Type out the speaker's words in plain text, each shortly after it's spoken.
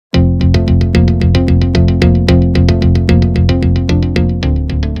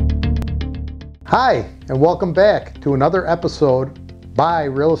Hi, and welcome back to another episode by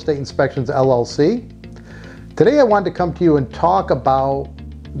Real Estate Inspections LLC. Today I wanted to come to you and talk about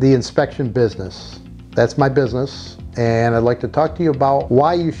the inspection business. That's my business, and I'd like to talk to you about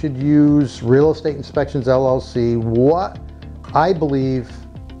why you should use Real Estate Inspections LLC, what I believe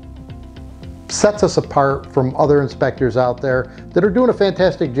sets us apart from other inspectors out there that are doing a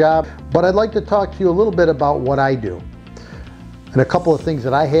fantastic job. But I'd like to talk to you a little bit about what I do and a couple of things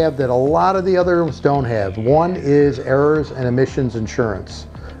that I have that a lot of the others don't have. One is errors and omissions insurance.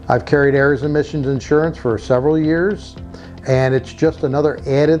 I've carried errors and omissions insurance for several years, and it's just another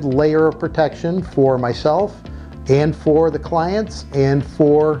added layer of protection for myself and for the clients and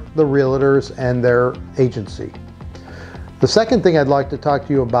for the realtors and their agency. The second thing I'd like to talk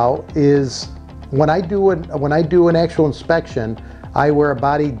to you about is when I do an actual inspection, I wear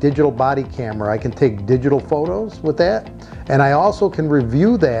a digital body camera. I can take digital photos with that, and I also can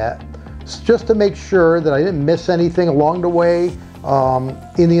review that just to make sure that I didn't miss anything along the way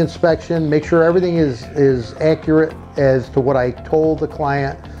in the inspection, make sure everything is accurate as to what I told the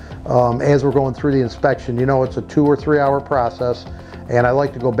client as we're going through the inspection. You know, it's a 2 or 3 hour process, and I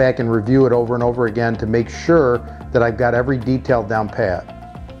like to go back and review it over and over again to make sure that I've got every detail down pat.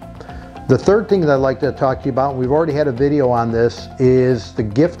 The third thing that I'd like to talk to you about, and we've already had a video on this, is the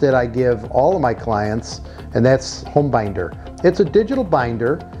gift that I give all of my clients, and that's Home Binder. It's a digital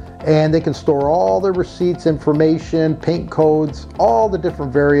binder, and they can store all their receipts, information, paint codes, all the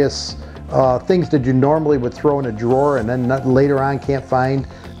different various things that you normally would throw in a drawer and then later on can't find,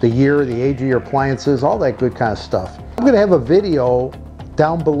 the year, the age of your appliances, all that good kind of stuff. I'm going to have a video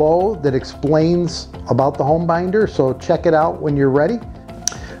down below that explains about the Home Binder, so check it out when you're ready.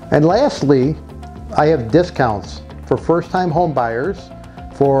 And lastly, I have discounts for first-time home buyers,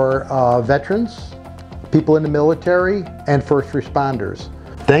 for veterans, people in the military, and first responders.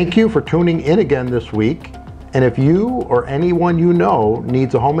 Thank you for tuning in again this week. And if you or anyone you know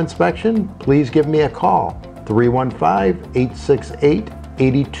needs a home inspection, please give me a call,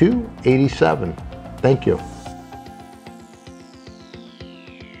 315-868-8287. Thank you.